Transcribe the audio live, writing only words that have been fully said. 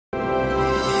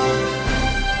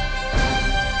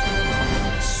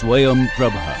Swayam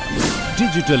Prabha.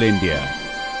 Digital India.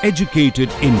 Educated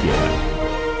India.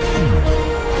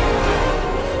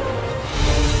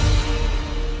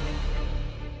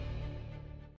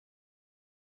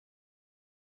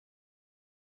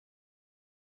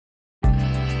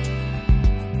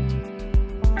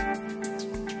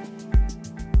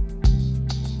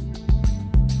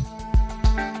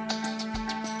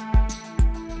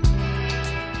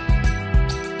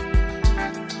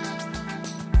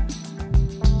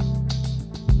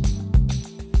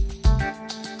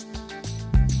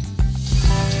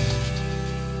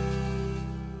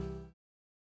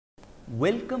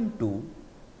 Welcome to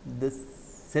the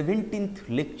 17th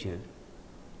lecture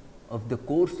of the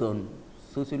course on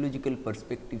Sociological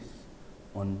Perspectives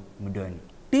on Modernity.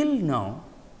 Till now,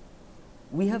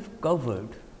 we have covered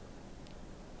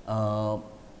the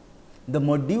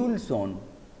modules on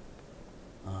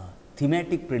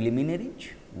thematic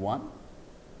preliminaries 1,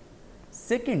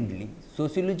 secondly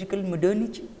sociological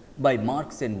modernity by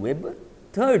Marx and Weber,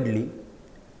 thirdly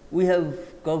we have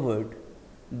covered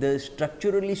the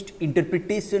structuralist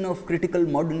interpretation of critical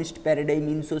modernist paradigm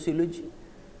in sociology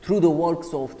through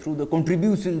the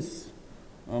contributions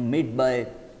made by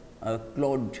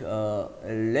Claude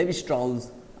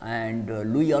Lévi-Strauss and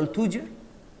Louis Althusser.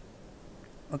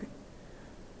 Okay.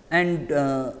 And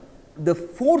the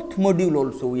fourth module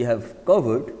also we have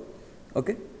covered,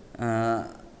 okay,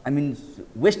 I mean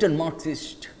Western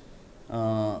Marxist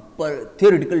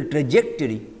theoretical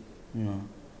trajectory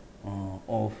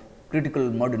of critical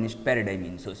modernist paradigm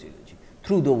in sociology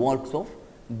through the works of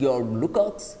Georg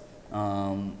Lukács,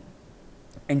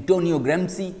 Antonio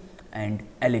Gramsci and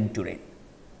Alan Turing.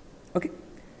 Okay.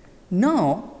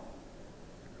 Now,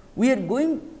 we are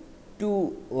going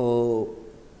to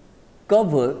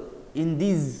cover in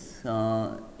these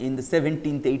in the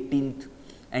 17th, 18th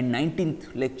and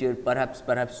 19th lecture, perhaps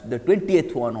the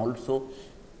 20th one also.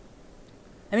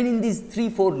 I mean in these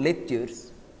 3-4 lectures,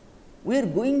 we are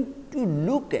going to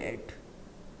look at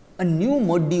a new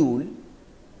module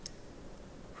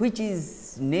which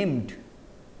is named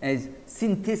as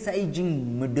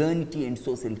synthesizing modernity and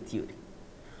social theory.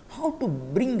 How to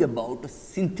bring about a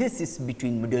synthesis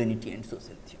between modernity and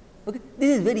social theory. Okay.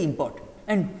 This is very important.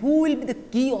 And who will be the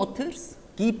key authors,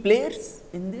 key players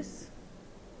in this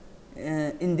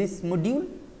module?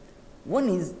 One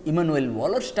is Immanuel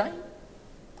Wallerstein,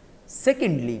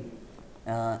 secondly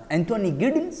Anthony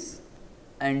Giddens,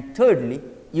 and thirdly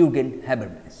Jürgen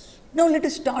Habermas. Now, let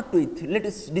us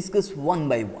discuss one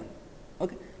by one.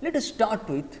 Okay. Let us start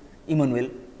with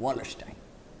Immanuel Wallerstein.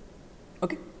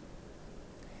 Okay.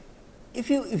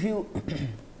 If you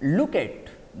look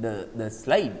at the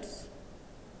slides,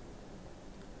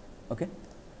 okay,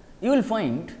 you will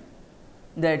find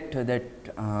that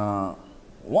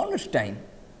Wallerstein,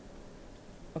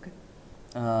 okay,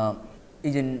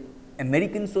 is an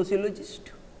American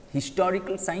sociologist,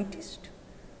 historical scientist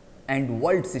and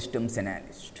world systems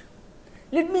analyst.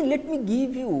 Let me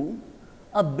give you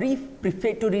a brief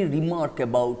prefatory remark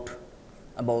about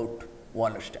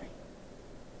Wallerstein.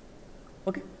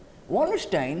 Okay.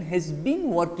 Wallerstein has been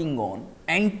working on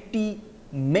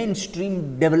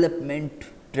anti-mainstream development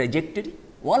trajectory.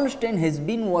 Wallerstein has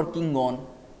been working on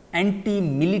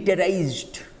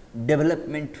anti-militarized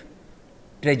development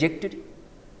trajectory.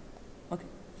 Okay.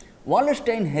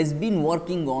 Wallerstein has been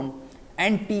working on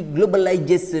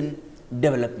anti-globalization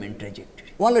development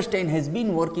trajectory. Wallerstein has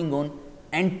been working on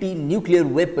anti-nuclear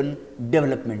weapon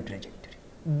development trajectory.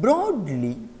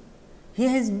 Broadly, he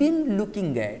has been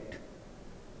looking at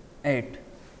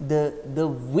the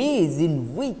ways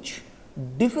in which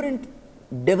different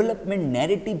development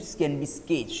narratives can be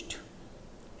sketched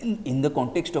in the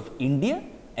context of India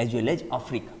as well as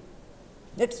Africa.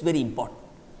 That is very important,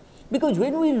 because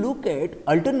when we look at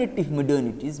alternative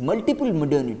modernities, multiple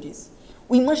modernities,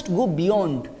 we must go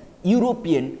beyond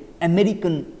European and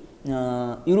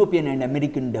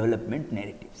American development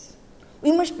narratives.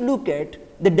 We must look at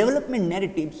the development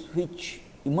narratives which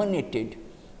emanated,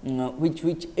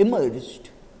 which emerged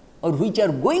or which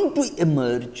are going to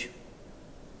emerge,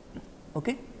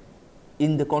 okay,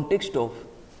 in the context of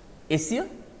Asia,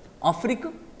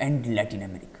 Africa and Latin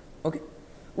America. Okay.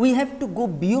 We have to go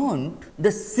beyond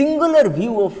the singular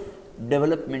view of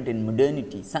development in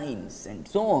modernity, science and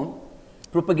so on,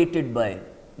 propagated by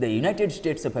the United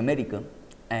States of America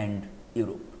and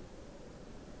Europe.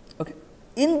 Okay.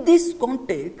 In this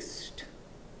context,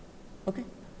 okay,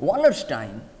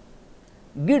 Wallerstein,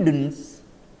 Giddens,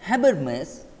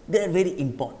 Habermas, they are very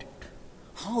important.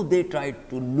 How they try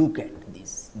to look at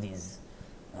these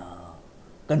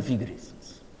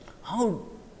configurations, how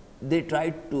they try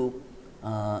to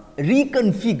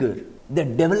reconfigure the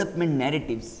development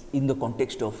narratives in the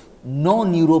context of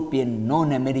non-European,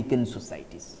 non-American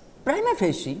societies. Prima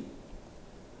facie,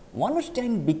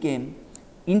 Wallerstein became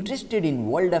interested in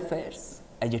world affairs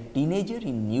as a teenager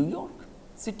in New York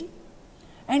City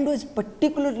and was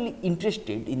particularly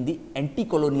interested in the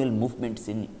anti-colonial movements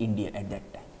in India at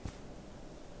that time.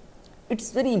 It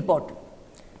is very important.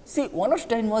 See,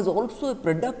 Wallerstein was also a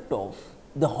product of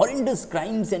the horrendous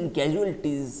crimes and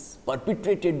casualties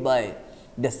perpetrated by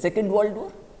the Second World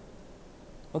War,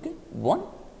 okay, one.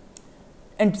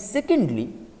 And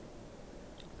secondly,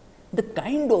 the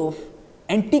kind of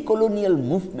anti-colonial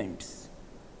movements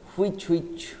which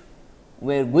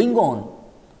were going on,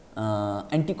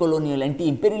 anti-colonial,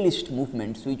 anti-imperialist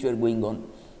movements which were going on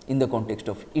in the context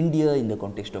of India, in the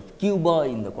context of Cuba,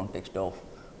 in the context of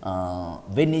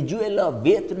Venezuela,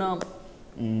 Vietnam,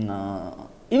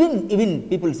 even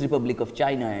People's Republic of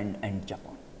China and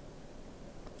Japan.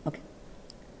 Okay.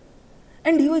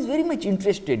 And he was very much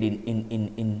interested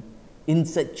in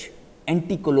such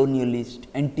anti-colonialist,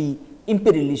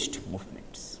 anti-imperialist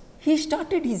movements. He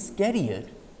started his career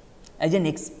as an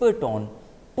expert on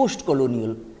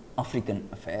post-colonial African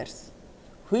affairs,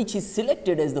 which he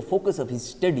selected as the focus of his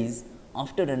studies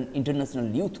after an international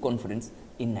youth conference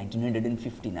in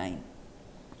 1959.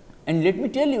 And let me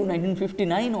tell you,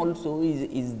 1959 also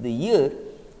is the year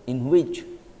in which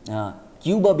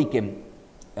Cuba became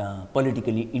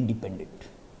politically independent.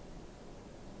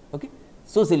 Okay?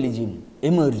 Socialism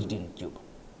emerged in Cuba.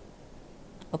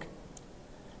 Okay?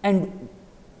 And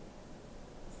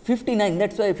 59,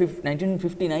 that is why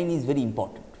 1959 is very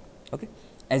important. Okay?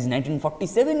 As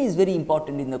 1947 is very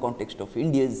important in the context of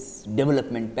India's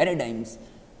development paradigms,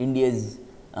 India's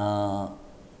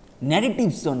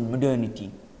narratives on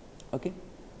modernity. Okay?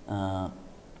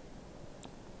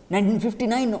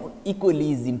 1959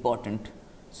 equally is important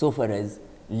so far as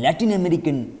Latin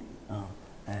American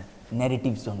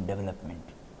narratives on development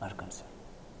are concerned.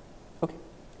 Okay?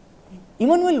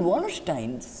 Immanuel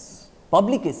Wallerstein's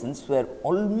publications were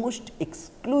almost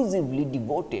exclusively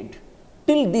devoted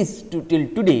till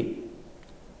today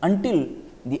until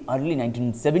the early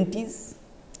 1970s,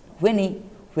 when he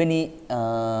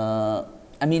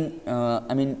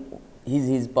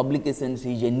his publications,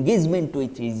 his engagement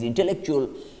with his intellectual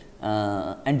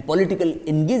and political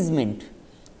engagement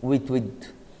with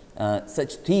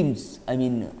such themes,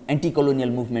 anti-colonial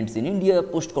movements in India,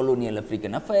 post-colonial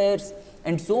African affairs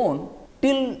and so on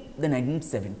till the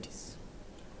 1970s,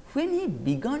 when he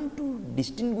began to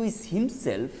distinguish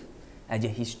himself as a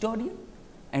historian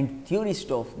and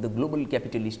theorist of the global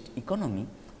capitalist economy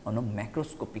on a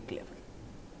macroscopic level.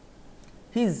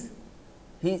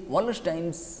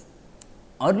 Wallerstein's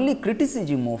early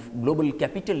criticism of global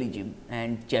capitalism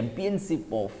and championship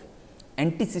of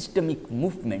anti-systemic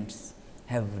movements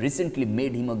have recently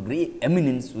made him a great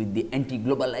eminence with the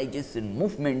anti-globalization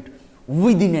movement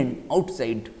within and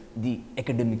outside the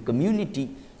academic community,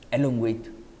 along with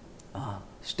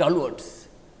stalwarts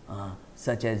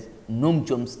such as Noam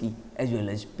Chomsky as well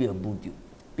as Pierre Bourdieu.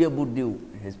 Pierre Bourdieu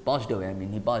has passed away,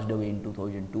 he passed away in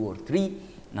 2002 or 3,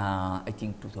 I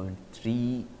think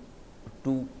 2003 or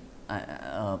 2,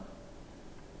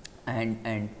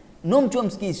 and Noam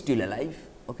Chomsky is still alive.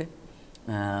 Okay?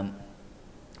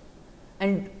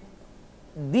 And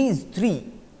these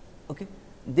three, okay,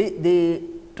 they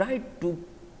tried to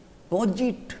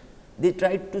posit, they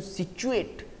tried to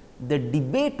situate the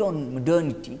debate on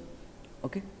modernity,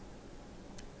 okay,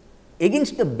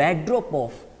 against the backdrop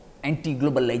of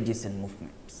anti-globalization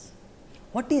movements.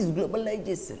 What is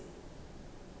globalization?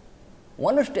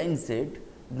 Wallerstein said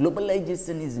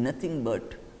globalization is nothing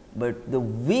but the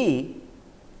way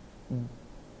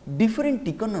different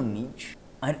economies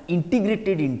are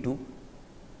integrated into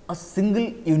a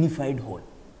single unified whole.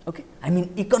 Okay?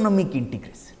 Economic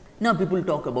integration. Now, people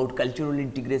talk about cultural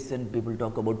integration, people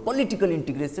talk about political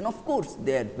integration, of course,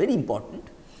 they are very important.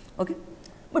 Okay?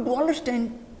 But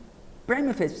Wallerstein,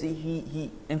 prima facie,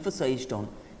 he emphasized on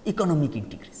economic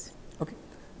integration. Okay?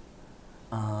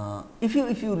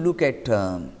 If you look at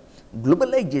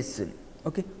globalization,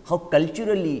 okay, how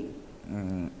culturally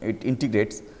it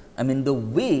integrates, the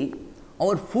way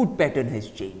our food pattern has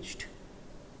changed.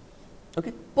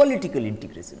 Okay? Political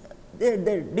integration, there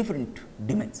are different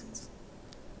dimensions.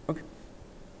 Okay?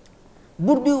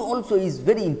 Bourdieu also is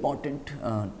very important,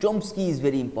 Chomsky is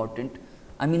very important.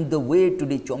 The way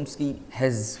today Chomsky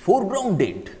has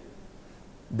foregrounded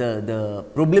the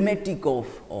problematic of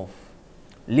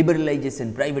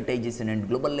liberalization, privatization and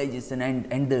globalization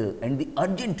and the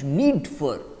urgent need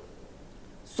for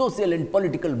social and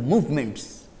political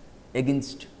movements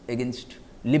against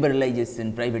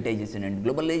liberalization, privatization and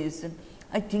globalization.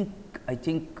 I think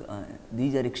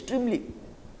these are extremely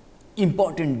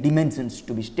important dimensions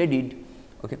to be studied,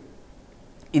 okay,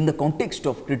 in the context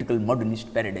of critical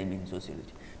modernist paradigm in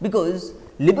sociology, because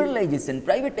liberalization,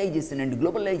 privatization and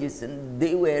globalization,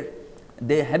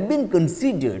 they have been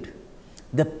considered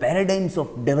the paradigms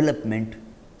of development,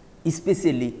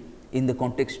 especially in the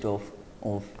context of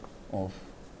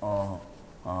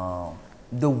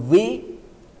the way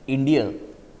India,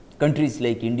 countries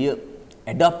like India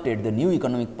adopted the new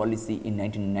economic policy in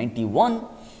 1991,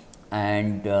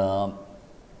 and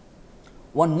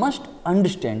one must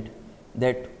understand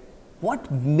that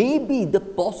what may be the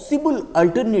possible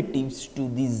alternatives to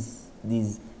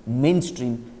these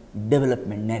mainstream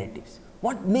development narratives,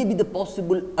 what may be the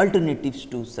possible alternatives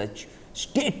to such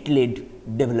state-led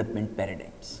development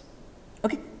paradigms.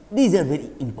 Okay? These are very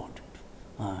important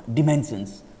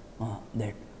dimensions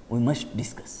that we must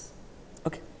discuss.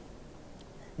 Okay?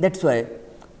 That's why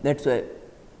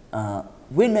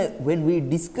when we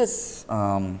discuss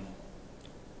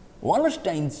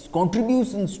Wallerstein's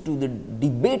contributions to the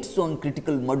debates on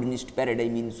critical modernist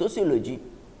paradigm in sociology,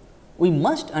 we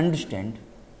must understand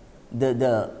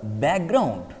the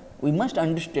background, we must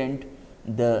understand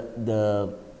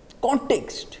the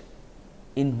context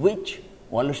in which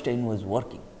Wallerstein was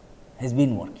working, has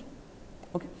been working.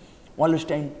 Okay.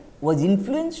 Wallerstein was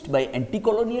influenced by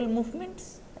anti-colonial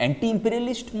movements,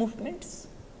 anti-imperialist movements,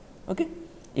 okay,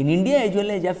 in India as well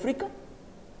as Africa.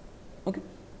 Okay.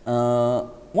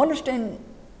 Wallerstein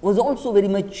was also very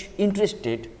much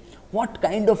interested what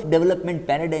kind of development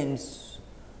paradigms,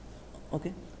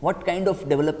 okay, what kind of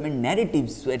development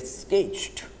narratives were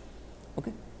sketched,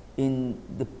 okay, in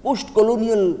the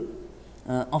post-colonial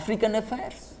African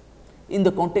affairs, in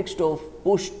the context of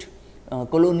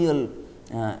post-colonial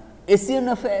Asian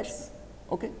affairs,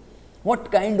 okay, what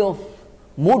kind of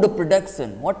mode of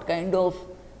production, what kind of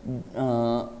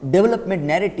development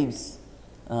narratives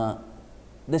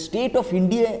the state of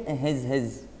India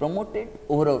has promoted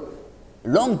over a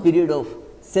long period of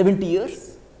 70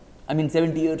 years. I mean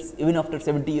 70 years, even after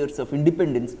 70 years of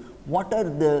independence, what are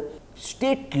the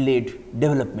state-led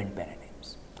development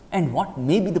paradigms and what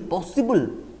may be the possible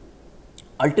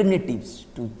alternatives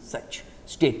to such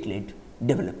state-led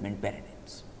development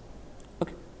paradigms.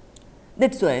 Okay.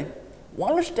 That is why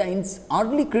Wallerstein's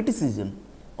early criticism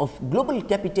of global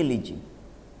capitalism,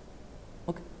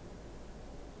 okay,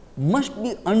 must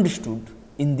be understood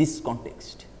in this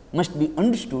context, must be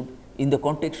understood in the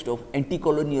context of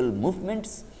anti-colonial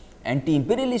movements,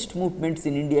 anti-imperialist movements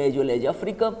in India as well as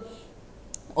Africa,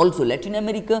 also Latin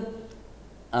America.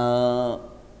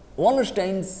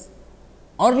 Wallerstein's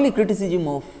early criticism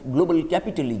of global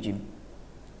capitalism,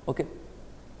 okay,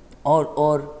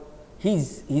 or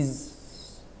his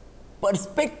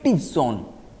perspectives on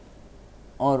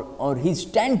or his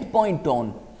standpoint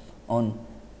on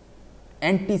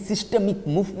anti-systemic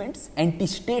movements,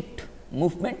 anti-state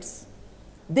movements,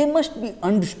 they must be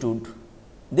understood,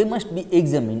 they must be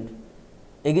examined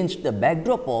against the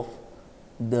backdrop of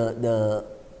the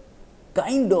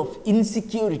kind of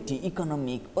insecurity,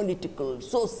 economic, political,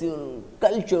 social,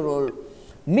 cultural,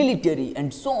 military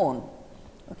and so on,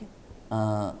 okay,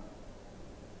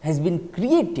 has been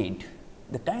created,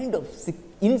 the kind of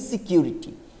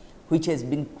insecurity which has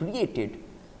been created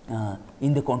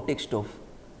in the context of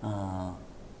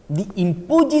the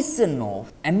imposition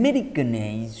of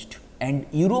Americanized and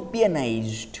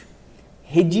Europeanized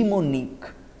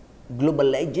hegemonic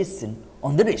globalization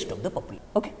on the rest of the population.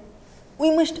 Okay.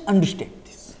 We must understand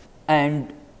this.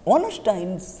 And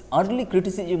Wallerstein's early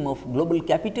criticism of global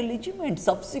capitalism and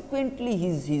subsequently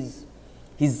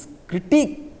his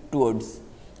critique towards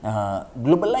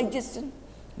globalization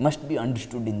must be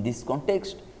understood in this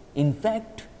context. In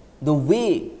fact, the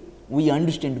way we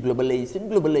understand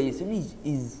globalization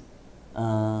is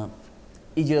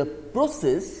a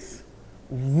process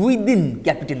within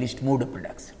capitalist mode of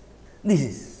production. This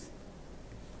is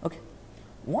okay.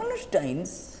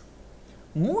 Wallerstein's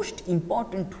most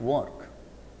important work,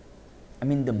 I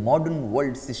mean the modern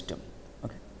world system,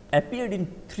 okay, appeared in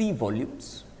 3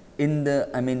 volumes. In the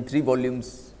 3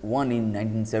 volumes, one in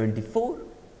 1974,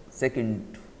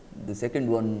 the second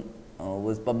one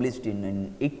was published in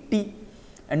 1980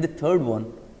 and the third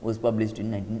one was published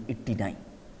in 1989.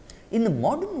 In the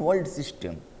modern world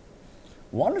system,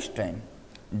 Wallerstein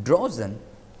draws on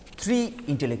 3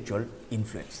 intellectual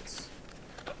influences.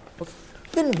 Okay.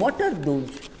 Then what are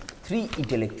those 3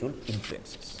 intellectual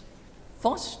influences?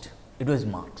 First, it was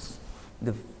Marx.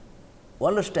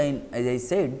 Wallerstein, as I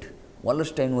said,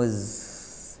 Wallerstein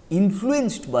was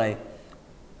influenced by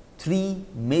 3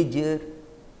 major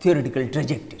theoretical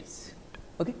trajectories.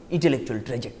 okay, intellectual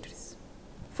trajectories.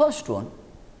 First one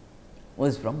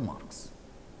was from Marx,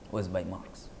 was by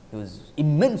Marx. He was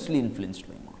immensely influenced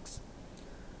by Marx.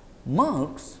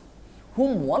 Marx,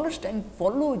 whom Wallerstein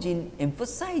follows in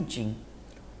emphasizing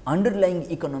underlying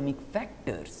economic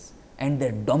factors and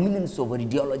their dominance over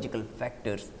ideological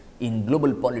factors in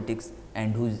global politics,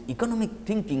 and whose economic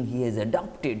thinking he has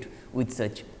adopted with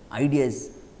such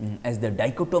ideas as the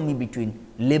dichotomy between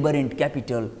labor and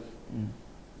capital.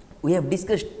 We have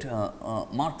discussed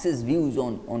Marx's views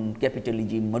on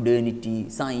capitalism, modernity,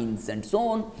 science and so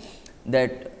on,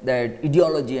 that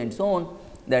ideology and so on,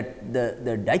 that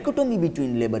the dichotomy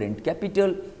between labor and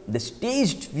capital, the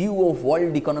staged view of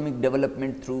world economic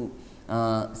development through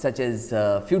such as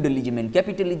feudalism and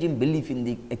capitalism, belief in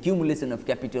the accumulation of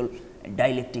capital,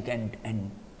 dialectic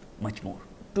and much more.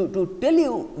 To tell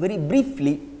you very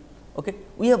briefly, okay,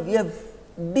 we have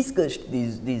discussed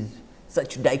these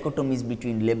such dichotomies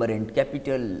between labor and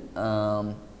capital,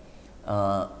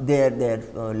 their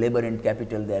labor and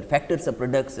capital, their factors of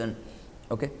production.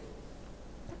 Okay.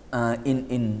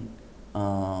 In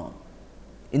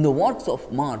the works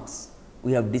of Marx,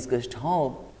 we have discussed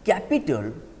how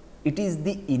capital, it is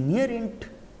the inherent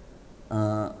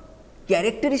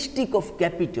characteristic of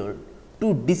capital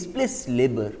to displace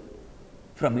labor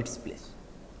from its place.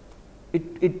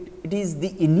 It is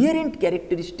the inherent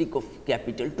characteristic of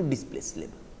capital to displace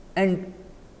labor, and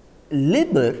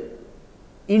labor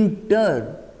in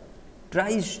turn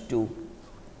tries to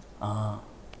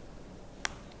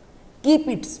keep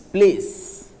its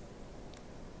place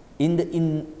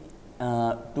to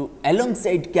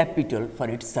alongside capital for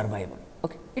its survival.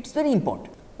 Okay, it is very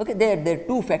important. Okay, there are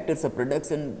two factors of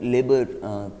production. Labor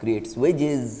creates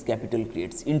wages, capital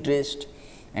creates interest,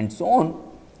 and so on.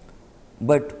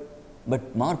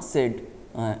 But Marx said,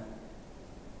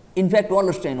 in fact,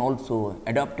 Wallerstein also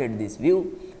adopted this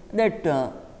view,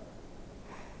 that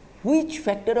which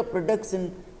factor of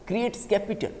production creates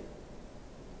capital?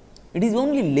 It is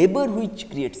only labor which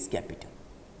creates capital,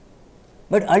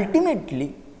 but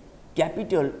ultimately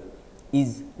capital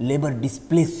is labor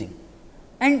displacing,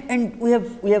 and we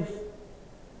have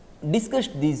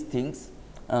discussed these things,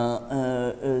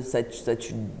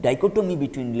 such dichotomy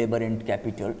between labor and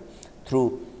capital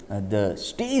through the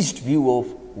staged view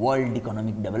of world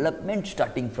economic development,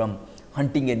 starting from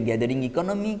hunting and gathering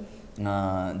economy,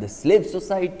 the slave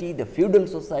society, the feudal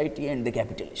society and the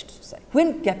capitalist society.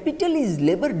 When capital is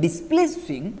labor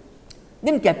displacing,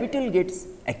 then capital gets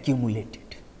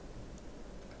accumulated,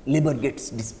 labor gets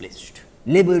displaced,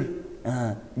 labor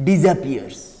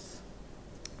disappears,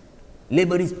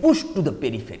 labor is pushed to the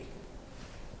periphery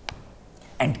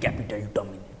and capital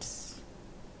dominates.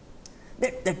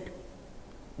 That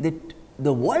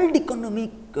the world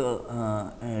economic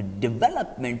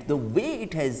development, the way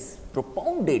it has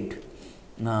propounded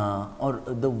or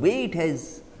the way it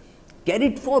has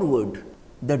carried forward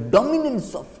the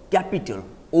dominance of capital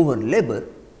over labor,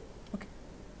 okay,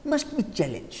 must be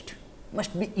challenged,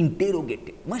 must be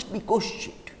interrogated, must be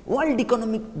questioned. World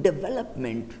economic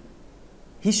development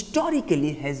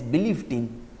historically has believed in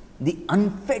the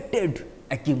unfettered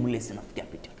accumulation of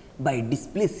capital by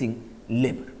displacing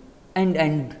labor,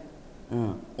 and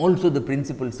also the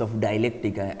principles of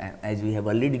dialectic, as we have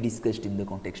already discussed in the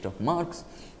context of Marx,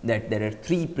 that there are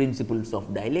three principles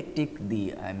of dialectic,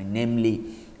 namely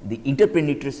the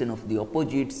interpenetration of the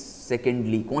opposites,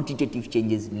 secondly quantitative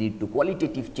changes lead to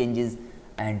qualitative changes,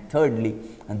 and thirdly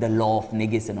the law of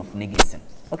negation of negation.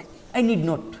 Okay. I need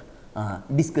not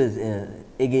discuss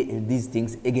these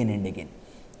things again and again,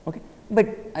 okay. But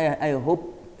I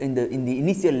hope in the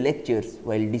initial lectures,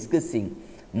 while discussing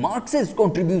Marx's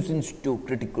contributions to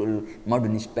critical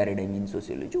modernist paradigm in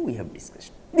sociology, we have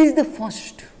discussed. This is the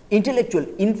first intellectual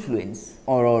influence,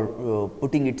 or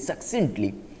putting it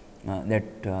succinctly, that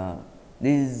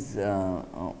this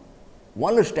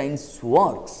Wallerstein's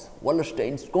works,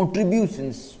 Wallerstein's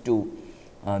contributions to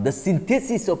the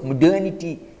synthesis of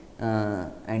modernity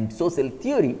and social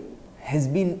theory has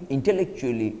been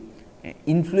intellectually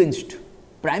influenced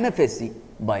prima facie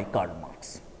by Karl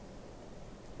Marx.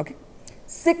 Okay.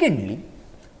 Secondly,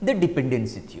 the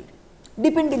dependency theory.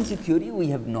 Dependency theory we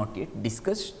have not yet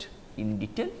discussed in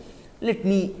detail. Let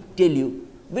me tell you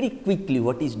very quickly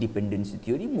what is dependency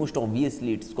theory. Most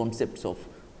obviously, its concepts of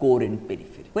core and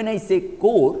periphery. When I say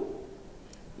core,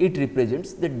 it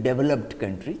represents the developed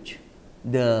countries,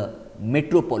 the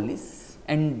metropolis,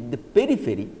 and the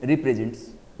periphery represents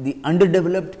the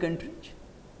underdeveloped countries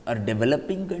or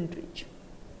developing countries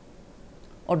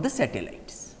or the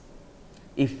satellites.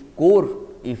 If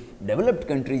developed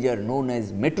countries are known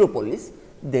as metropolis,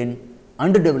 then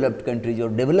underdeveloped countries or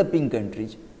developing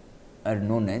countries are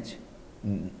known as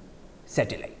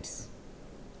satellites.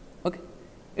 Okay.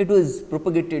 It was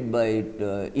propagated by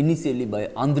initially by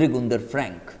Andre Gunder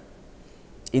Frank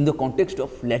in the context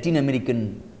of Latin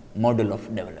American model of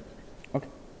development. Okay.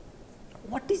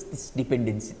 What is this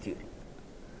dependency theory?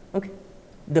 Okay.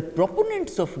 The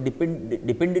proponents of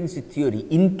dependency theory,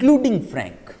 including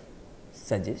Frank,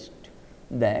 suggest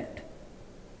that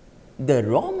the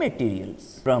raw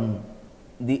materials from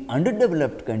the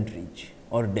underdeveloped countries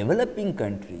or developing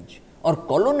countries or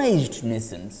colonized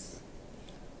nations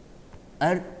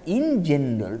are in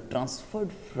general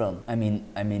transferred from, I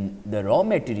mean the raw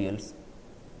materials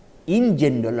in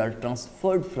general are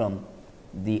transferred from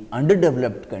the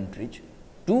underdeveloped countries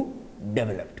to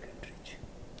developed countries.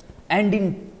 And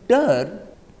in turn,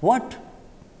 what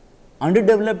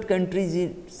underdeveloped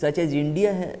countries such as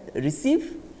India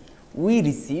receive? We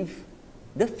receive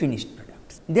the finished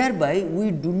products. Thereby,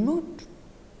 we do not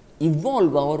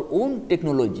evolve our own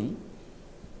technology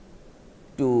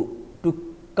to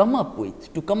come out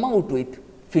with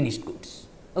finished goods.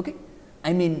 Okay?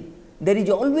 I mean, there is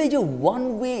always a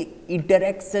one-way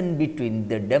interaction between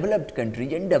the developed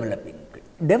countries and developing countries.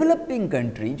 Developing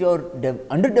countries or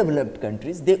underdeveloped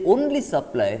countries, they only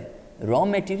supply raw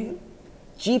material,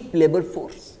 cheap labor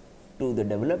force to the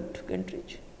developed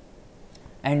countries,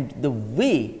 and the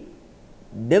way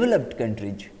developed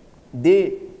countries,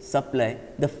 they supply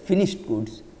the finished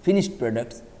goods, finished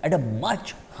products at a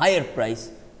much higher price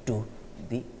to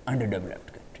the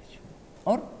underdeveloped countries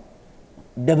or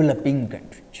developing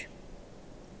countries.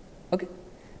 Okay.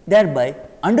 Thereby,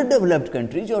 underdeveloped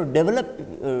countries or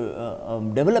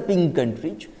developing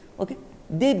countries, okay,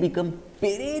 they become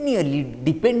perennially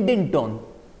dependent on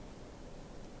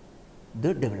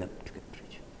the developed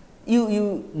countries.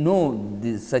 You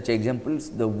know such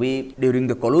examples, the way during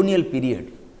the colonial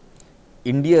period,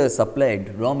 India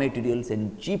supplied raw materials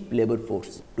and cheap labor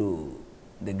force to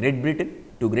the Great Britain,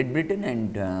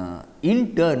 and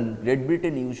in turn Great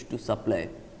Britain used to supply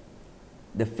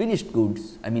the finished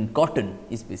goods, I mean cotton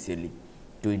especially,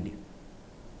 to India.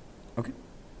 Okay.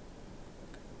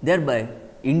 Thereby,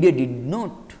 India did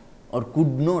not or could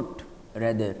not,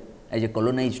 rather as a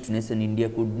colonized nation, India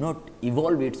could not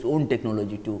evolve its own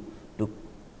technology to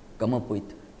come up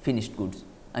with finished goods.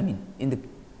 I mean,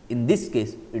 in this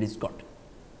case, it is cotton.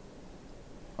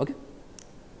 Okay.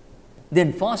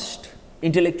 Then first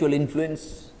intellectual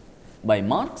influence by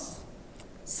Marx.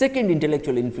 Second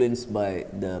intellectual influence by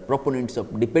the proponents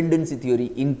of dependency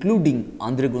theory, including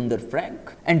Andre Gunder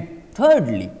Frank, and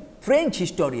thirdly French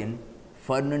historian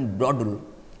Fernand Braudel,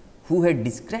 who had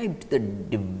described the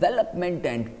development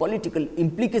and political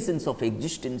implications of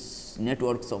existence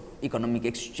networks of economic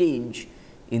exchange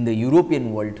in the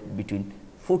European world between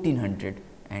 1400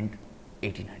 and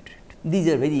 1800. These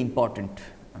are very important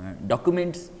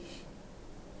documents.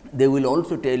 They will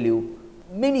also tell you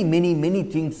many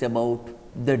things about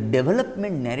the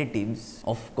development narratives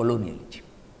of colonialism,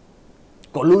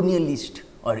 colonialist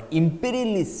or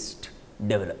imperialist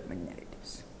development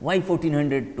narratives. Why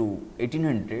 1400 to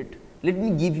 1800? Let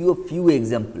me give you a few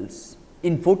examples.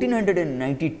 In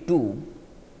 1492,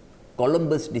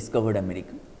 Columbus discovered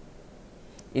America.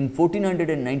 In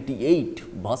 1498,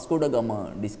 Vasco da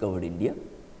Gama discovered India.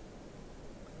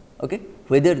 Okay.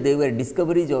 Whether they were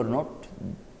discoveries or not,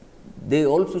 they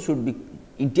also should be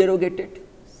interrogated.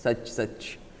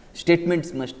 Such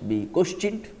statements must be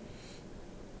questioned.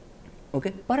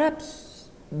 Okay. Perhaps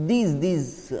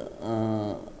these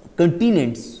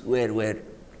continents were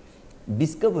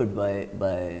discovered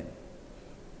by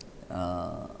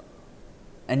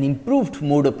an improved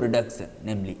mode of production,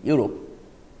 namely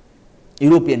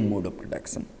European mode of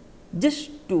production,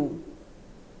 just to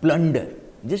plunder,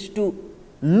 just to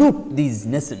loot these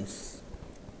nations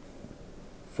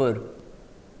for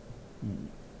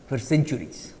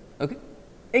centuries. Okay.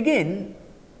 Again,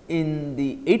 in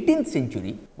the 18th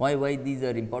century, why these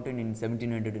are important? In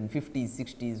 1750s,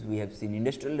 60s, we have seen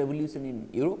industrial revolution in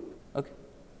Europe. Okay.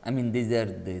 I mean, these are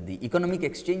the economic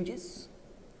exchanges.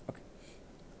 Okay.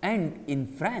 And in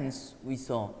France, we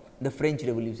saw the French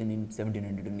Revolution in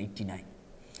 1789.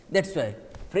 That is why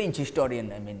French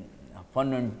historian, I mean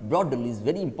Fernand Braudel is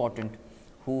very important,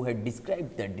 who had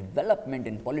described the development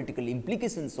and political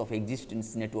implications of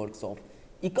existence networks of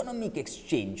economic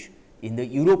exchange in the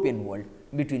European world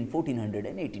between 1400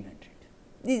 and 1800.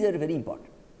 These are very important.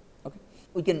 Okay.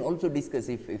 We can also discuss,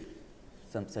 if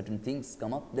some certain things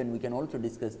come up, then we can also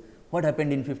discuss what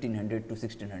happened in 1500 to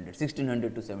 1600,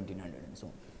 1600 to 1700 and so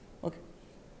on. Okay.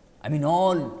 I mean,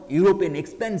 all European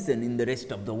expansion in the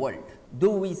rest of the world.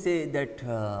 Though we say that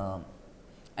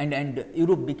and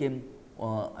Europe became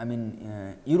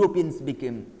Europeans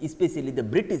became, especially the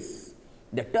British,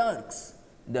 the Turks,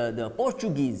 the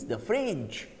Portuguese, the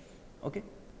French, okay,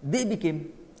 they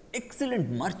became excellent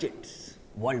merchants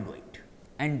worldwide,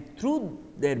 and through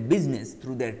their business,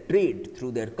 through their trade,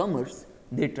 through their commerce,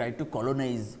 they tried to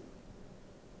colonize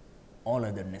all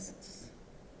other nations,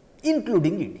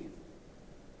 including India.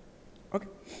 Okay.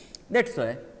 That is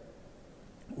why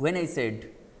when I said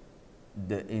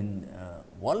in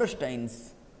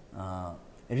Wallerstein's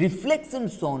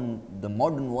reflections on the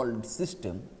modern world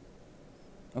system,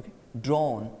 okay,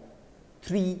 draw on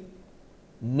three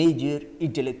major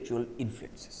intellectual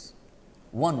influences.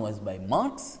 One was by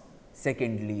Marx,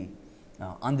 secondly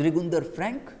Andre Gunder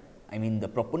Frank, I mean the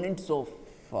proponents of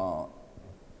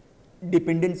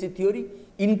dependency theory,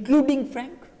 including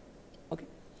Frank, okay,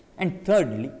 and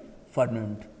thirdly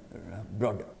Fernand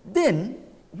Brodeur. Then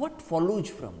what follows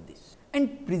from this?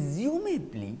 And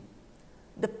presumably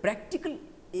the practical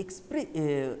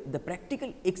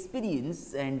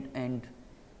experience and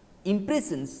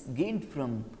impressions gained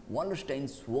from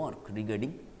Wallerstein's work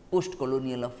regarding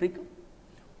post-colonial Africa.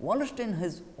 Wallerstein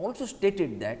has also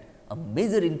stated that a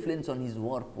major influence on his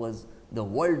work was the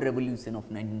World Revolution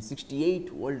of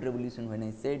 1968. World Revolution, when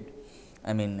I said,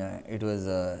 I mean it was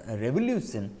a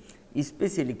revolution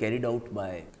especially carried out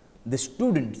by the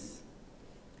students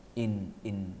in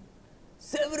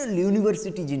several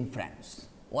universities in France.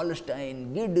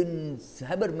 Wallerstein, Giddens,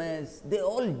 Habermas, they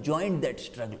all joined that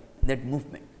struggle, that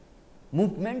movement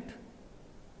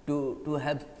to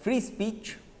have free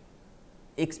speech,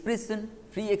 expression,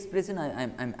 free expression. I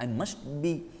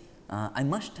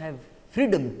must have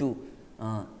freedom to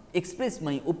express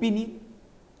my opinion,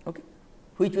 okay,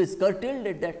 which was curtailed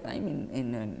at that time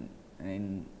in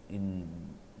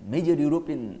major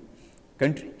European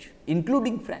countries,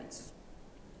 including France,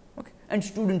 okay, and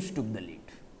students took the lead.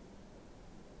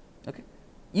 Okay.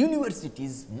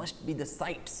 Universities must be the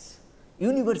sites,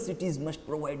 universities must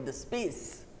provide the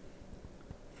space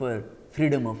for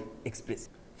freedom of expression,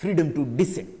 freedom to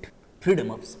dissent, freedom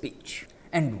of speech.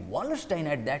 And Wallerstein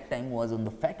at that time was on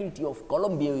the faculty of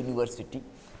Columbia University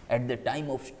at the time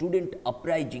of student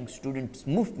uprising, students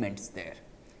movements there,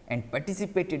 and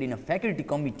participated in a faculty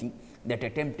committee that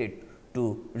attempted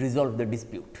to resolve the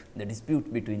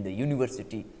dispute between the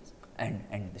university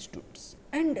and the students.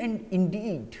 And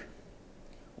indeed,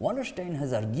 Wallerstein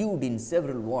has argued in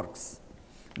several works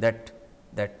that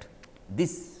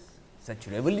this such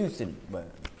revolution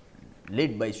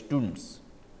led by students,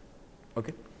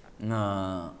 okay, in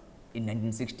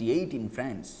 1968 in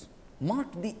France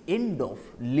marked the end of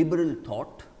liberal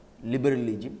thought,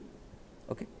 liberalism,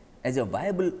 okay, as a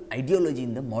viable ideology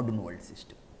in the modern world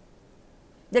system.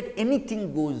 That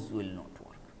anything goes will not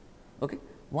work. Okay.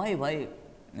 Why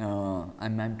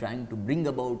I'm trying to bring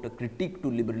about a critique to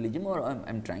liberalism, or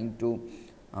I'm trying to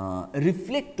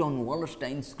reflect on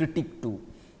Wallerstein's critique to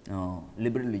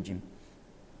liberalism.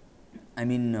 I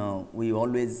mean we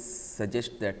always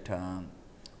suggest that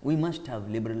we must have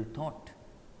liberal thought,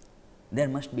 there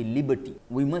must be liberty,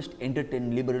 we must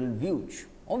entertain liberal views.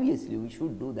 Obviously we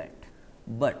should do that,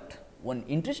 but one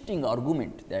interesting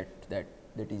argument that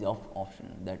is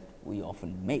often that we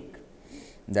often make,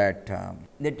 that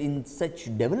in such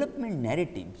development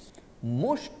narratives,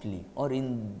 mostly, or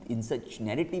in such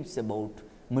narratives about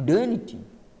modernity,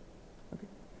 okay,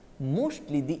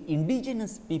 mostly the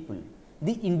indigenous people,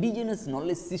 the indigenous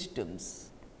knowledge systems,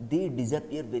 they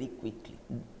disappear very quickly.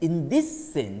 In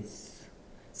this sense,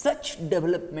 such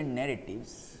development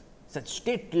narratives, such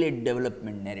state-led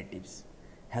development narratives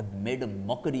have made a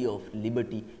mockery of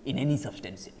liberty in any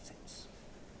substantial sense.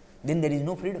 Then there is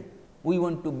no freedom. We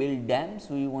want to build dams,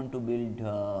 we want to build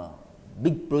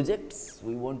big projects,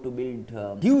 we want to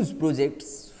build huge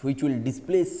projects which will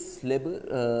displace labor,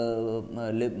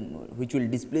 which will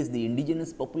displace the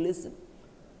indigenous population,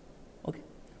 okay,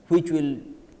 which will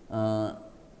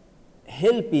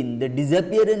help in the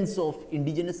disappearance of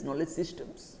indigenous knowledge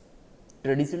systems,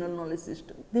 traditional knowledge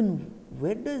systems. Then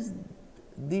where does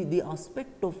the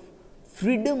aspect of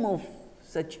freedom of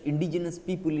such indigenous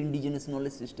people, indigenous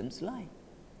knowledge systems lie?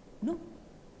 No.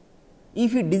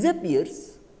 If it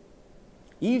disappears,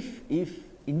 if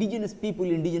indigenous people,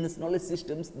 indigenous knowledge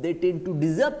systems, they tend to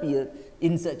disappear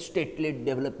in such state-led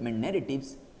development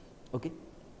narratives, okay,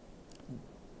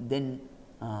 then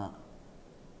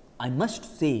I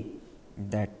must say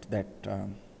that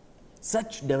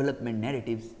such development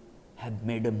narratives have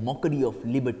made a mockery of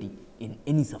liberty in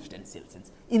any substantial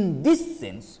sense. In this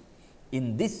sense,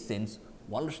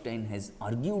 Wallerstein has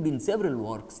argued in several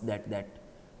works that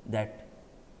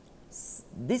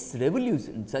this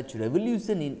revolution, such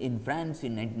revolution in France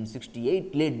in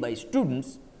 1968 led by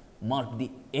students, marked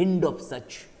the end of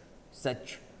such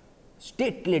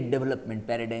state-led development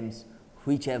paradigms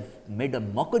which have made a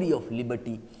mockery of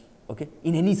liberty, okay,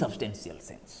 in any substantial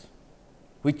sense,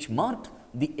 which marked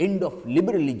the end of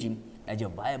liberalism as a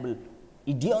viable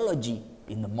ideology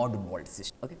in the modern world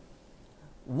system. Okay.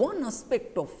 One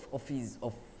aspect of his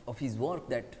work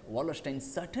that Wallerstein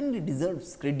certainly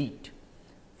deserves credit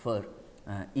for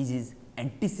is his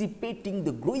anticipating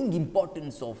the growing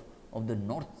importance of the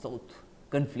North-South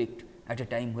conflict at a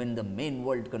time when the main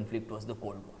world conflict was the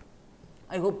Cold War.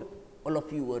 I hope all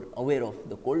of you were aware of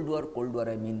the Cold War. Cold War,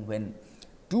 I mean, when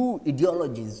two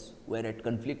ideologies were at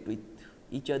conflict with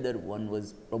each other. One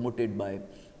was promoted by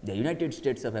the United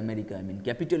States of America, I mean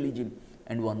capitalism,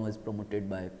 and one was promoted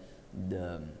by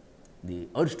the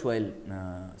erstwhile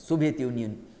Soviet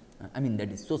Union, I mean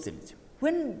that is socialism.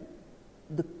 When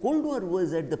the Cold War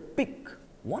was at the peak,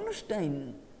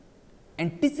 Wallerstein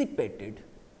anticipated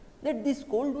that this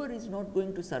Cold War is not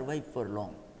going to survive for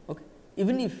long. Okay?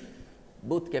 Even if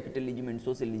both capitalism and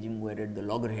socialism were at the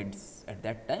loggerheads at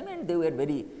that time, and they were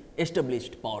very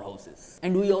established powerhouses.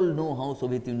 And we all know how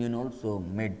Soviet Union also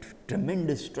made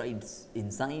tremendous strides in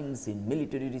science, in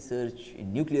military research,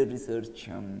 in nuclear research,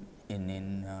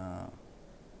 in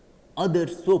other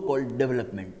so-called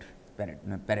development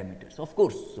parameters. Of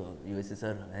course,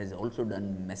 USSR has also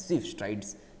done massive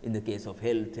strides in the case of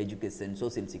health, education,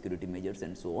 social security measures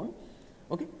and so on,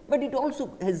 okay. But it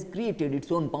also has created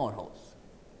its own powerhouse.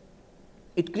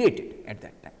 It created at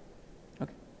that time,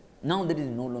 okay. Now there is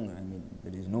no longer, I mean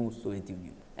there is no Soviet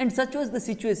Union, and such was the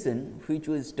situation which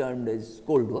was termed as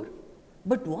Cold War.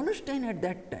 But Wallerstein at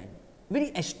that time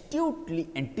very astutely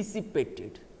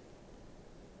anticipated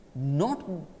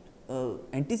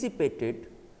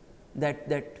that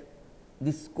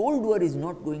this Cold War is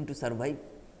not going to survive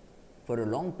for a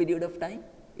long period of time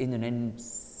in the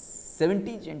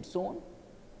 70s and so on,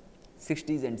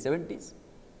 60s and 70s.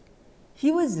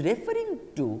 He was referring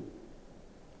to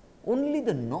only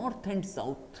the North and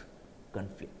South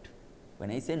conflict. When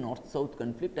I say North-South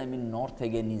conflict, I mean North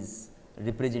again is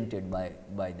represented by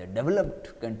the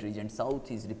developed countries and South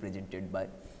is represented by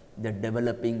the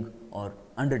developing or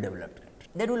underdeveloped countries.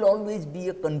 There will always be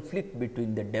a conflict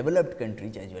between the developed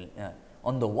countries as well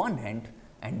on the one hand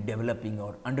and developing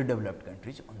or underdeveloped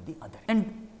countries on the other.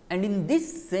 And in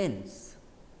this sense,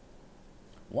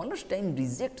 Wallerstein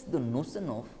rejects the notion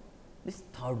of this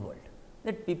third world,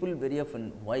 that people very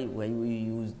often, why we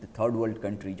use the third world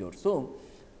countries or so.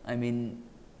 I mean,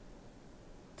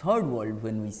 third world,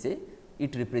 when we say,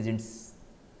 it represents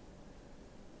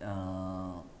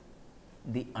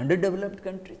the underdeveloped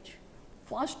countries,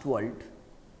 first world,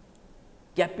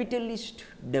 capitalist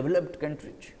developed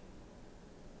countries,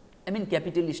 I mean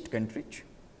capitalist countries,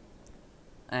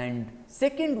 and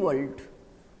second world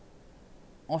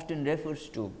often refers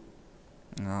to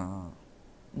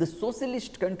the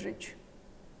socialist countries,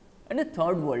 and the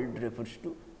third world refers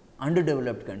to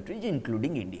underdeveloped countries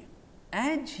including India.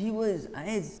 As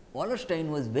Wallerstein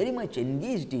was very much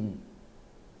engaged in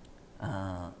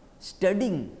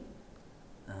studying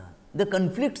the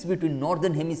conflicts between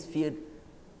northern hemisphere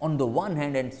on the one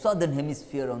hand and southern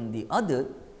hemisphere on the other,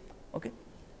 okay,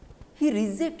 he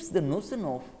rejects the notion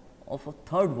of a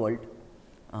third world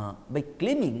by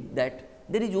claiming that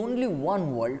there is only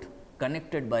one world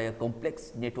connected by a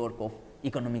complex network of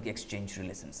economic exchange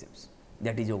relationships.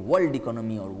 That is a world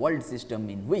economy or world system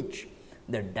in which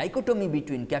the dichotomy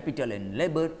between capital and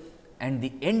labor and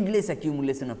the endless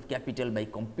accumulation of capital by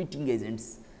competing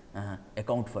agents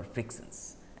account for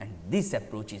frictions, and this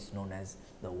approach is known as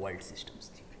the world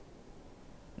systems theory.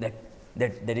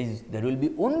 That there will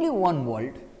be only one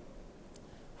world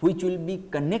which will be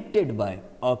connected by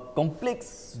a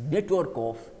complex network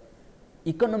of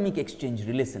economic exchange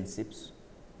relationships.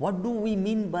 What do we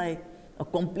mean by a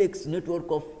complex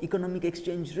network of economic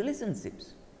exchange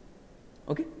relationships?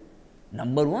 Okay.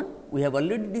 Number one, we have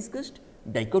already discussed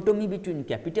dichotomy between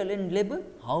capital and labor,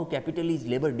 how capital is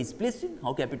labor displacing,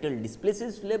 how capital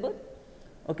displaces labor,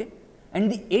 okay,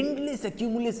 and the endless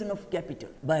accumulation of capital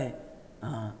by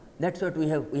that is what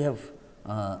we have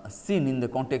seen in the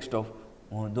context of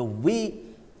the way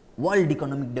world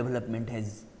economic development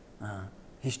has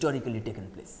historically taken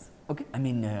place. Okay, I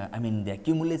mean the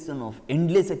accumulation of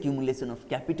endless accumulation of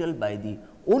capital by the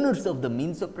owners of the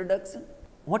means of production,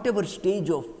 whatever stage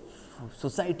of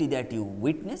society that you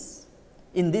witness.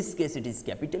 In this case, it is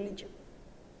capitalism.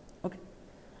 Okay,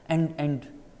 and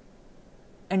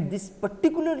this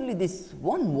particularly this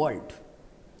one world,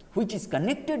 which is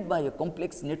connected by a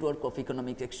complex network of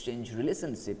economic exchange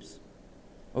relationships,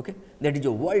 okay, that is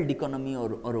a world economy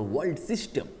or a world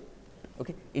system,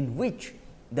 okay, in which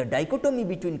the dichotomy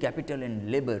between capital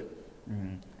and labor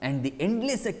and the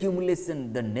endless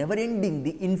accumulation, the never ending,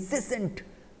 the incessant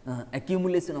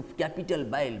accumulation of capital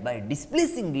by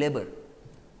displacing labor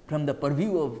from the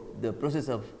purview of the process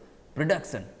of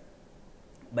production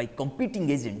by competing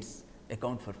agents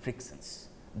account for frictions.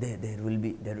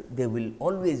 There will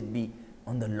always be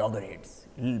on the loggerheads,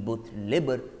 both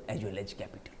labor as well as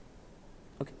capital.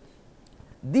 Okay.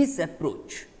 This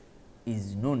approach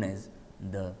is known as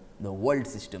the world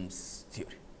systems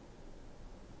theory.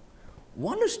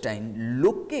 Wallerstein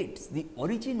locates the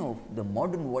origin of the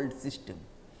modern world system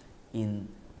in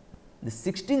the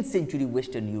 16th century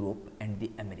Western Europe and the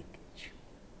Americas.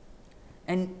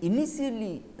 And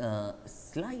initially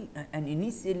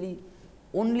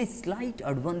only slight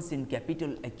advance in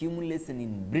capital accumulation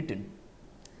in Britain,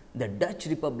 the Dutch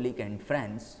Republic and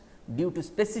France, due to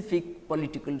specific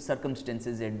political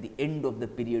circumstances at the end of the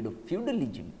period of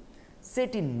feudalism,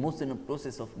 set in motion a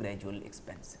process of gradual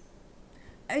expansion.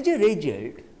 As a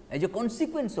result, as a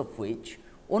consequence of which,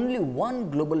 only one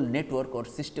global network or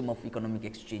system of economic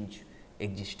exchange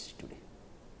exists today.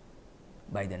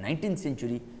 By the 19th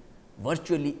century,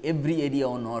 virtually every area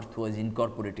on earth was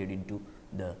incorporated into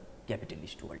the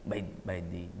capitalist world. By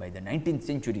the 19th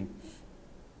century,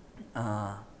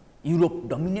 Europe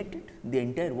dominated the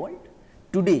entire world.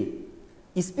 Today,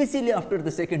 especially after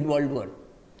the Second World War,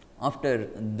 after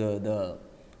the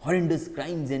horrendous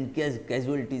crimes and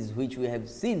casualties which we have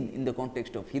seen in the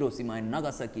context of Hiroshima and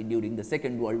Nagasaki during the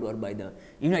Second World War by the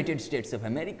United States of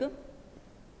America.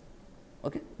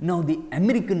 Okay. Now, the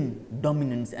American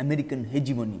dominance, American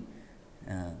hegemony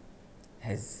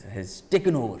has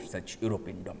taken over such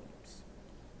European dominance.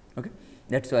 Okay.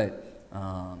 That is why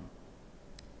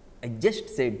I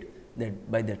just said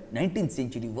that by the 19th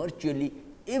century, virtually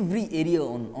every area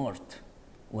on earth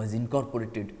was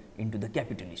incorporated into the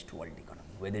capitalist world economy,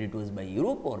 whether it was by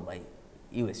Europe or by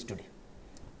US today,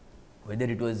 whether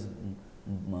it was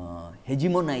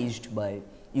hegemonized by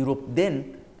Europe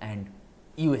then and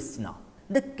US now.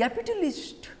 The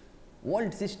capitalist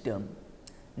world system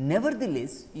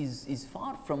nevertheless is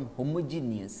far from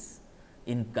homogeneous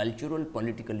in cultural,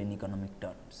 political and economic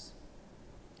terms.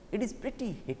 It is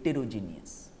pretty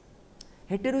heterogeneous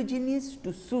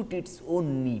to suit its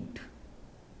own need.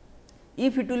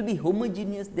 If it will be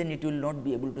homogeneous, then it will not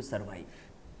be able to survive.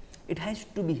 It has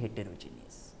to be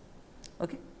heterogeneous.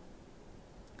 Okay?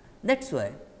 That is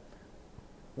why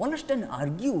Wallerstein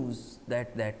argues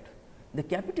that the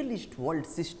capitalist world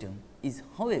system is,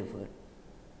 however,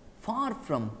 far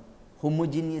from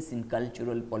homogeneous in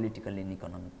cultural, political and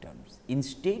economic terms.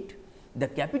 Instead, the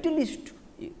capitalist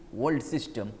world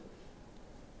system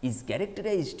is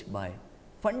characterized by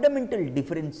fundamental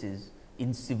differences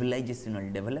in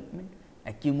civilizational development,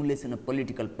 accumulation of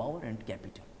political power and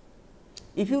capital.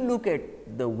 If you look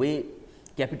at the way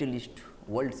capitalist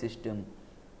world system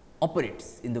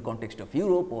operates in the context of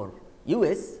Europe or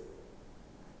US,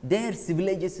 their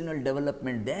civilizational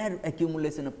development, their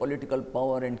accumulation of political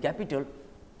power and capital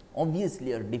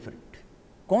obviously are different.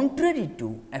 Contrary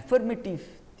to affirmative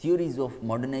theories of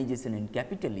modernization and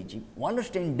capitalism,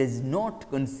 Wallerstein does not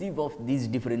conceive of these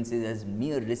differences as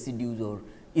mere residues or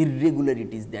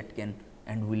irregularities that can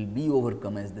and will be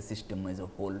overcome as the system as a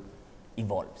whole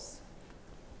evolves.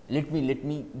 Let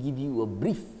me give you a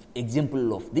brief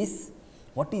example of this.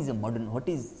 What is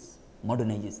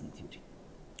modernization theory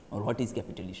or what is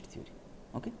capitalist theory?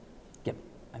 Okay?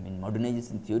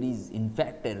 Modernization theory is in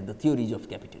fact the theories of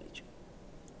capitalism.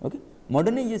 Okay?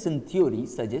 Modernization theory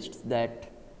suggests that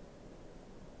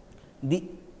the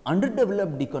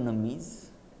underdeveloped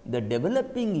economies, the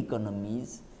developing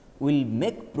economies will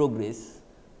make progress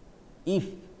if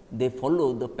they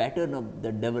follow the pattern of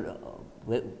the development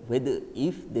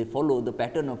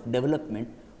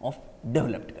of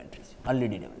developed countries,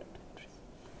 already developed countries.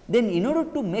 Then in order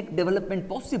to make development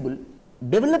possible,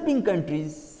 developing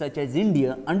countries such as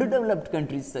India, underdeveloped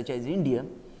countries such as India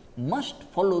must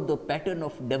follow the pattern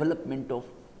of development of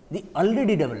the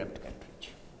already developed countries,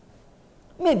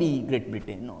 maybe Great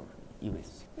Britain or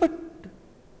US. But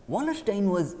Wallerstein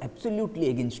was absolutely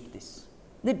against this,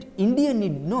 that India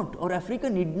need not or Africa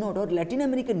need not or Latin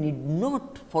America need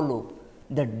not follow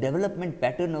the development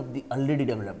pattern of the already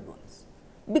developed ones,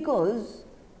 because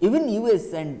even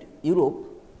US and Europe,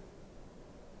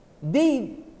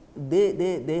 they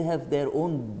have their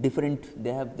own different,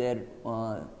 they have their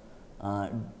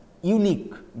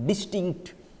unique,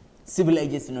 distinct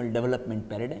civilizational development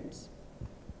paradigms,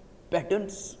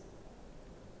 patterns,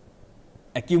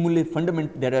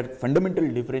 there are fundamental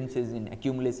differences in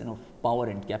accumulation of power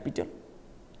and capital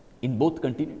in both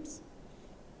continents.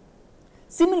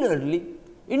 Similarly,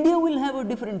 India will have a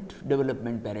different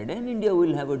development paradigm, India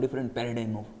will have a different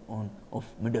paradigm of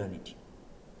modernity.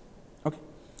 Okay.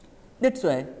 That is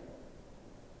why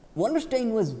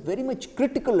Wallerstein was very much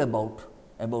critical about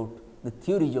the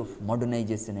theories of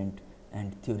modernization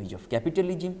and theories of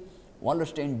capitalism.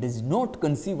 Wallerstein does not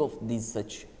conceive of these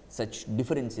such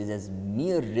differences as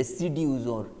mere residues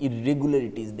or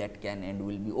irregularities that can and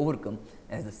will be overcome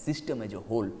as the system as a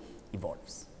whole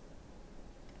evolves.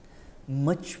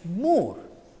 Much more,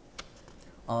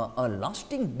 a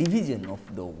lasting division of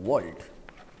the world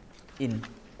in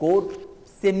core,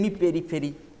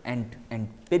 semi-periphery and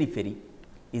periphery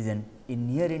is an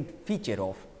inherent feature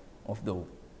of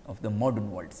the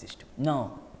modern world system.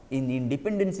 Now, in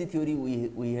independency theory,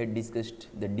 we had discussed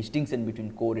the distinction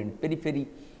between core and periphery,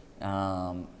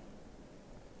 now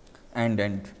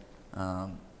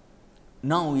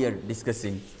we are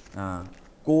discussing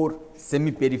core,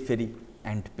 semi-periphery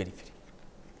and periphery.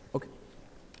 Okay.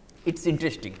 It is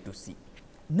interesting to see.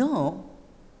 Now,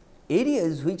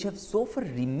 areas which have so far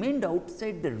remained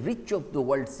outside the reach of the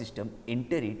world system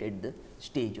enter it at the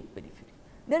stage of periphery.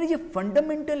 There is a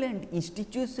fundamental and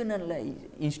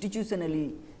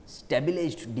institutionally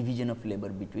stabilized division of labor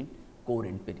between core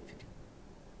and periphery.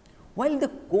 While the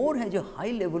core has a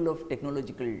high level of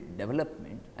technological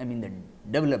development, I mean the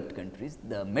developed countries,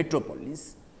 the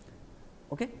metropolis,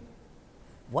 okay,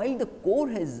 while the core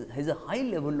has a high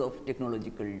level of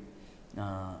technological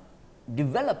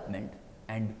development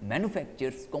and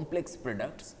manufactures complex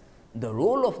products, the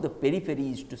role of the periphery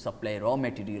is to supply raw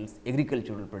materials,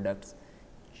 agricultural products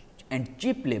and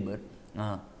cheap labor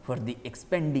for the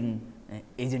expanding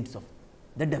agents of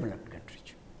the developed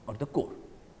countries or the core.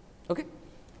 Okay.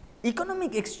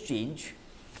 Economic exchange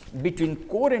between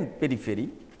core and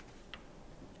periphery,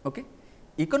 okay,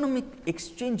 economic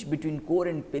exchange between core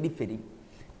and periphery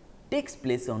takes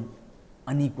place on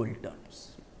unequal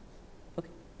terms. Okay.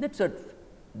 That is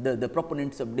what the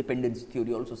proponents of dependency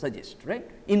theory also suggest, right,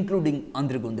 including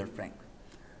Andre Gunder Frank.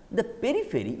 The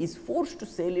periphery is forced to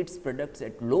sell its products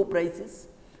at low prices,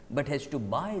 but has to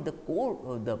buy the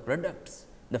core the products,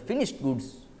 the finished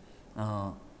goods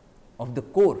of the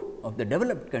core of the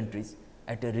developed countries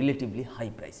at a relatively high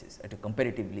prices, at a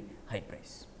comparatively high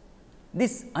price.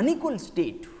 This unequal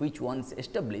state, which once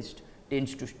established,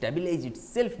 tends to stabilize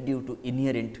itself due to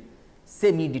inherent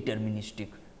semi-deterministic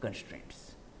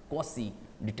constraints,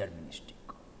 quasi-deterministic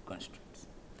constraints.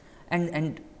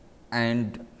 And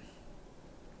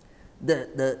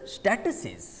the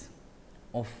statuses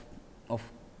of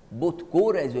both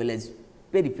core as well as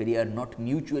periphery are not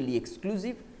mutually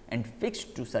exclusive and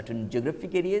fixed to certain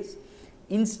geographic areas.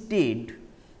 Instead,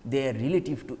 they are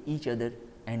relative to each other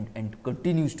and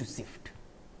continues to shift.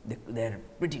 They are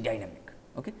pretty dynamic.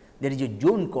 Okay. There is a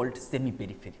zone called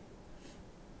semi-periphery,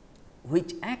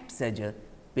 which acts as a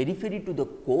periphery to the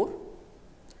core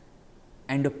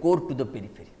and a core to the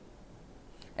periphery.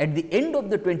 At the end of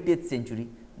the 20th century,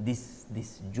 this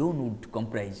zone would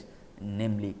comprise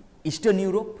namely Eastern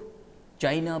Europe,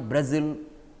 China, Brazil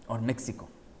or Mexico.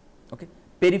 Okay.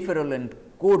 Peripheral and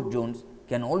core zones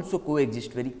can also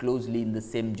coexist very closely in the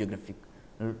same geographic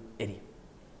area.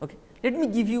 Okay. Let me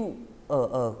give you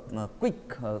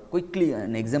quickly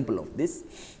an example of this,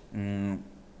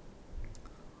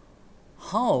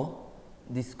 how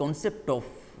this concept of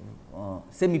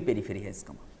semi-periphery has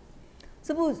come up.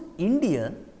 Suppose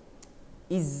India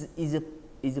is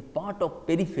a part of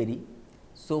periphery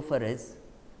so far as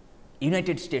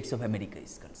United States of America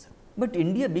is concerned, but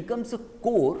India becomes a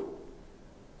core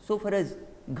so far as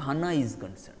Ghana is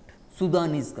concerned,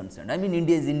 Sudan is concerned. I mean,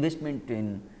 India's investment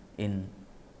in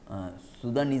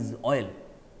Sudan is oil.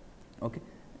 Okay.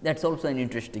 That is also an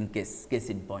interesting case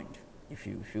in point. If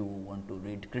you want to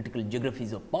read critical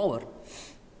geographies of power,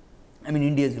 I mean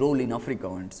India's role in Africa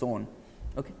and so on.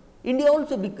 Okay. India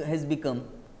also has become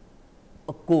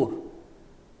a core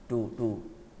to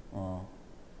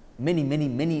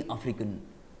many African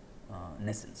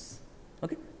nations.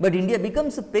 Okay. But India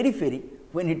becomes a periphery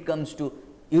when it comes to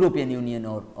European Union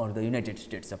or the United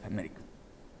States of America.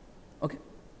 Okay.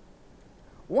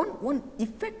 One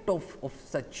effect of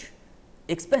such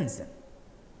expansion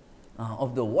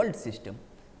of the world system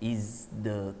is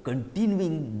the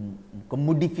continuing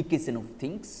commodification of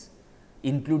things,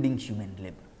 including human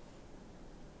labor.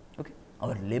 Okay.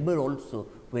 Our labor also,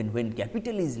 when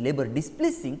capital is labor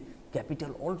displacing,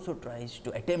 capital also tries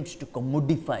to attempts to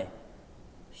commodify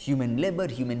human labor,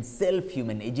 human self,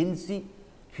 human agency,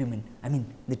 I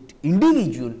mean the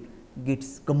individual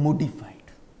gets commodified.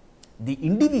 The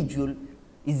individual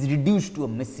is reduced to a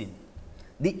machine.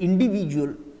 The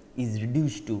individual is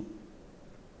reduced to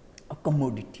a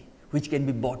commodity which can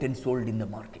be bought and sold in the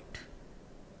market.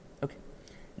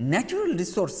 natural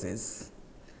resources,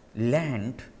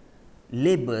 land,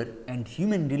 labor and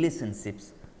human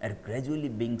relationships are gradually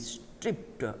being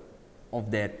stripped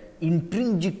of their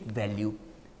intrinsic value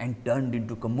and turned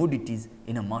into commodities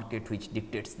in a market which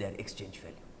dictates their exchange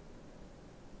value.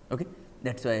 Okay?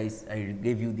 That is why I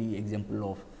gave you the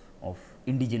example of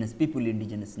indigenous people,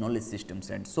 indigenous knowledge systems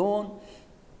and so on.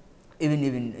 Even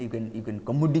you can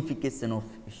commodification of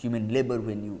human labor.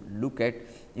 When you look at,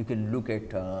 you can look at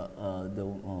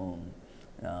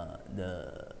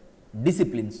the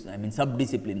disciplines, I mean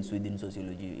sub-disciplines within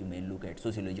sociology. You may look at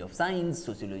sociology of science,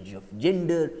 sociology of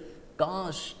gender,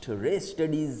 caste, race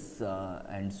studies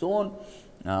and so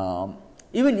on.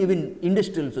 Even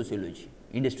industrial sociology,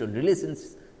 industrial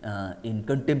relations in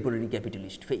contemporary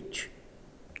capitalist phase.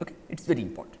 Okay, it is very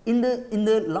important. In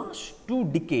the last 2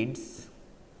 decades,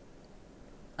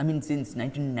 I mean since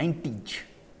 1990s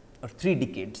or 3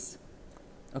 decades,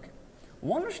 okay,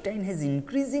 Wallerstein has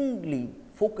increasingly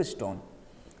focused on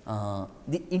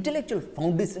the intellectual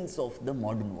foundations of the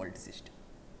modern world system,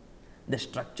 the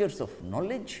structures of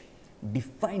knowledge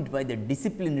defined by the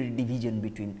disciplinary division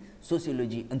between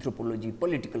sociology, anthropology,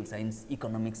 political science,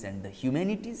 economics and the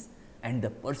humanities, and the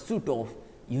pursuit of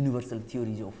universal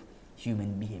theories of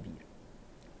human behavior.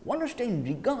 Wallerstein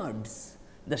regards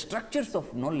the structures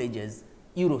of knowledge as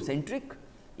Eurocentric.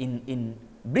 In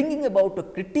bringing about a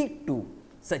critique to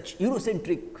such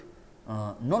Eurocentric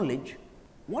knowledge,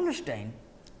 Wallerstein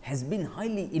has been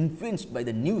highly influenced by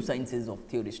the new sciences of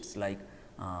theorists like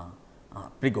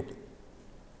Prigogine.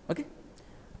 Okay?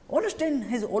 Wallerstein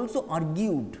has also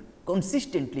argued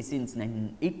consistently since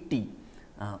 1980,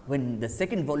 when the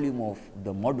second volume of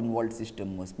the modern world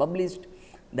system was published,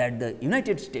 that the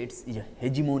United States is a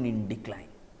hegemon in decline.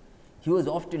 He was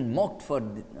often mocked for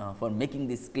making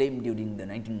this claim during the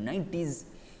 1990s,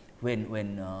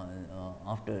 when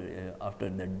after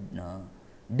the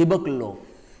debacle of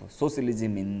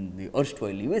socialism in the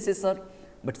erstwhile USSR.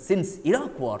 But since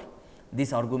Iraq war,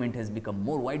 this argument has become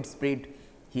more widespread.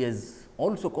 He has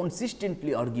also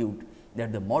consistently argued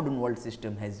that the modern world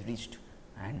system has reached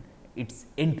its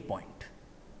end point.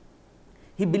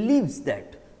 He believes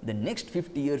that the next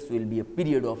 50 years will be a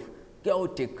period of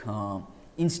chaotic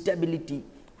instability,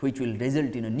 which will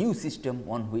result in a new system,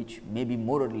 one which may be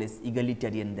more or less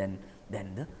egalitarian than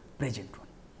the present one.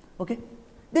 Okay.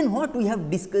 Then what we have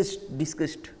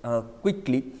discussed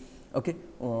quickly. Okay.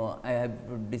 I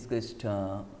have discussed,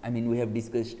 I mean we have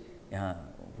discussed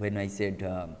when I said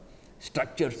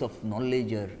structures of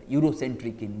knowledge are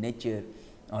Eurocentric in nature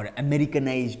or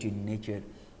Americanized in nature.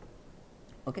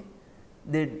 Okay.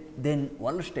 Then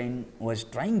Wallerstein was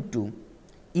trying to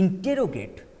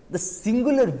interrogate the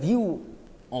singular view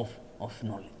of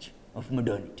knowledge, of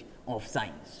modernity, of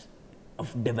science,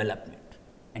 of development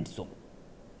and so on.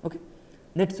 Okay.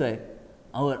 That is why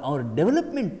our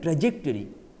development trajectory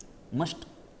must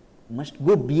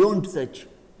go beyond such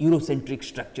Eurocentric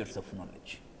structures of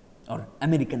knowledge or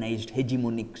Americanized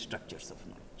hegemonic structures of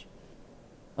knowledge.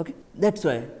 Okay. That is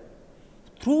why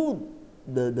through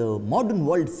the modern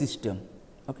world system,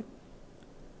 okay,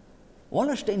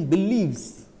 Wallerstein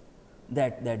believes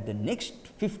that the next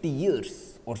 50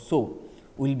 years or so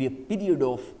will be a period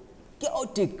of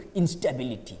chaotic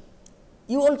instability.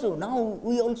 We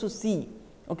also see,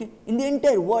 okay, in the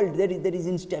entire world there is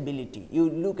instability. You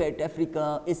look at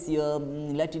Africa, Asia,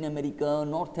 Latin America,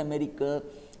 North America,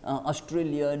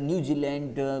 Australia, New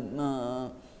Zealand,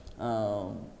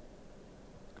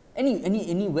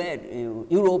 anywhere,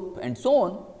 Europe and so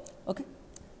on. Okay,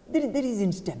 there is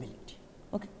instability.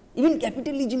 Okay, even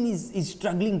capitalism is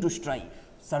struggling to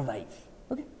survive.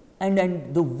 Okay,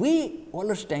 and the way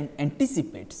Wallerstein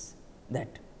anticipates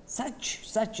that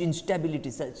such instability,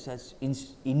 such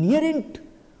inherent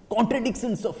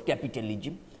contradictions of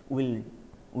capitalism will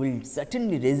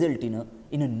certainly result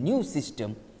in a new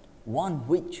system, one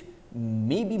which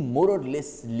may be more or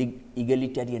less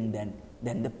egalitarian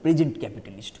than the present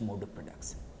capitalist mode of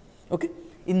production. Okay.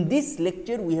 In this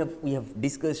lecture we have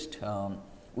discussed,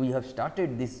 we have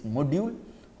started this module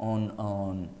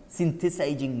on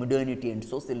synthesizing modernity and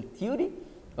social theory.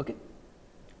 Okay.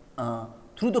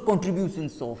 Through the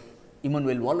contributions of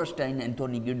Immanuel Wallerstein,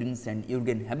 Anthony Giddens and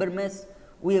Jürgen Habermas,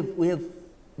 we have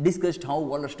discussed how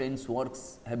Wallerstein's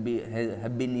works have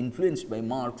been influenced by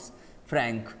Marx,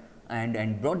 Frank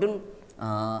and Brodel,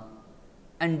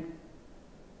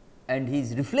 and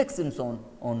his reflections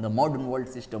on the modern world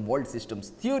systems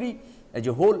theory as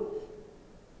a whole.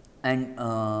 And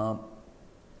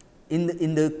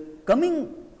in the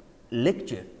coming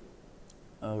lecture,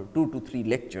 2 to 3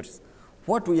 lectures,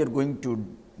 what we are going to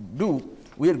do,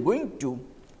 we are going to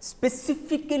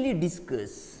specifically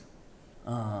discuss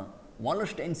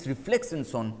Wallerstein's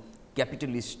reflections on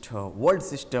capitalist world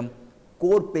system,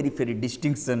 core periphery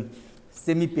distinction,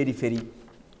 semi periphery,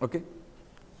 okay,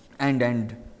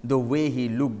 and the way he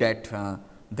looked at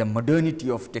the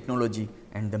modernity of technology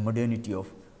and the modernity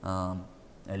of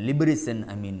liberation.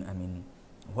 I mean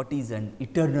what is an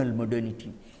eternal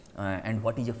modernity and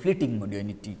what is a fleeting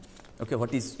modernity, okay,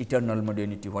 what is eternal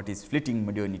modernity, what is fleeting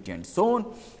modernity, and so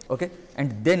on, okay.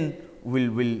 And then we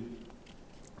will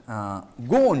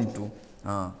go on to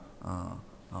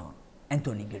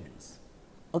Anthony Giddens.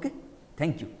 Okay,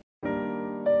 thank you.